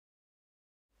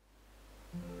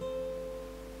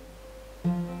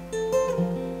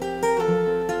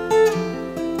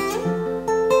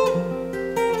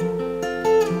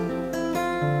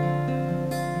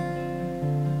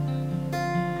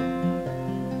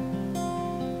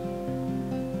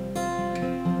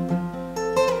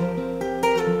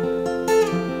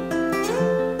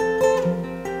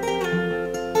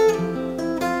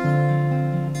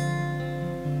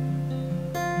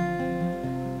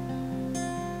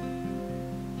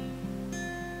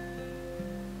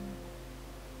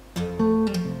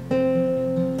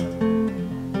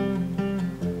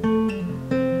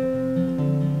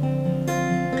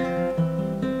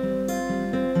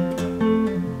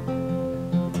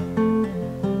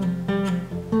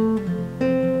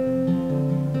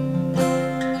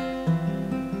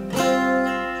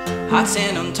Hot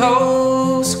sand on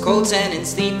toes, cold sand in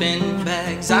sleeping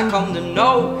bags. I come to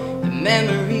know the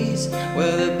memories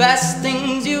were the best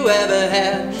things you ever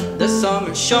had. The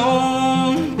summer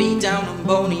shone, beat down on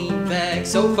bony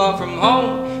bags. So far from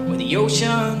home, where the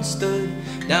ocean stood,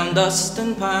 down dust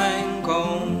and pine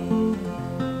cone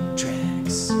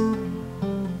tracks.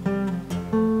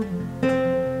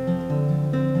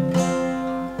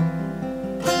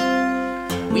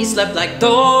 We slept like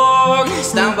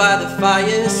dogs down by the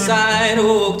fireside,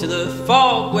 woke to the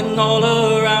fog when all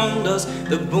around us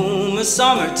the boom of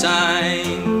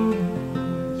summertime.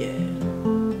 Yeah.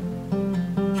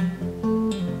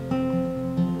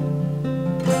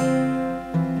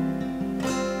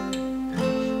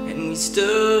 And we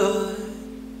stood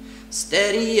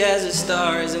steady as the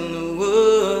stars in the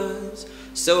woods,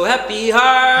 so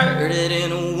happy-hearted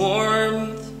in a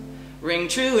warmth ring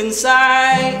true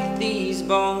inside these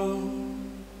bones.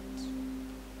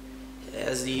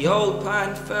 As the old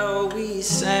pine fell, we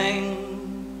sang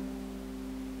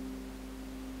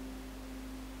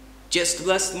just a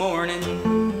blessed morning.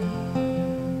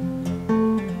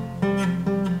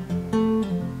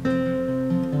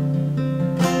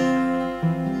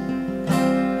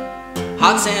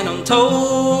 Hot sand on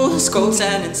toes, cold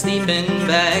sand in sleeping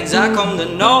bags. I come to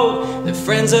know the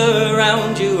friends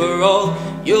around you are all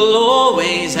you'll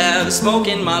always have. Smoke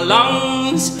in my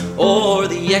lungs, or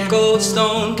the echo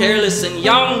stone, careless and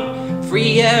young,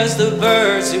 free as the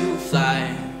birds who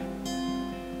fly,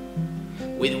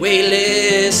 with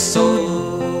weightless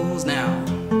souls now.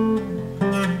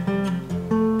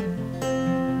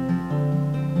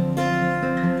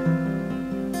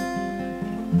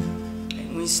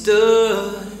 And we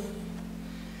stood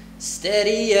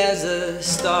steady as the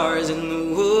stars in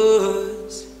the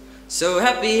woods, so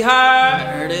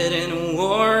happy-hearted in a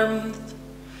warmth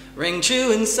ring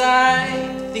true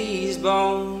inside these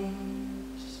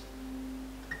bones.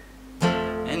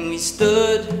 And we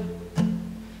stood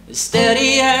as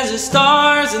steady as the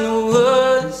stars in the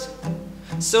woods,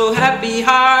 so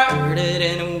happy-hearted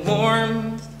in a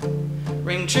warmth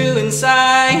ring true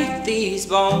inside these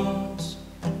bones.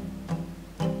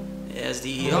 As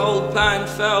the old pine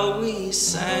fell, we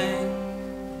sang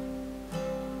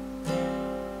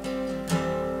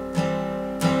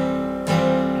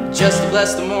just to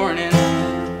bless the morning.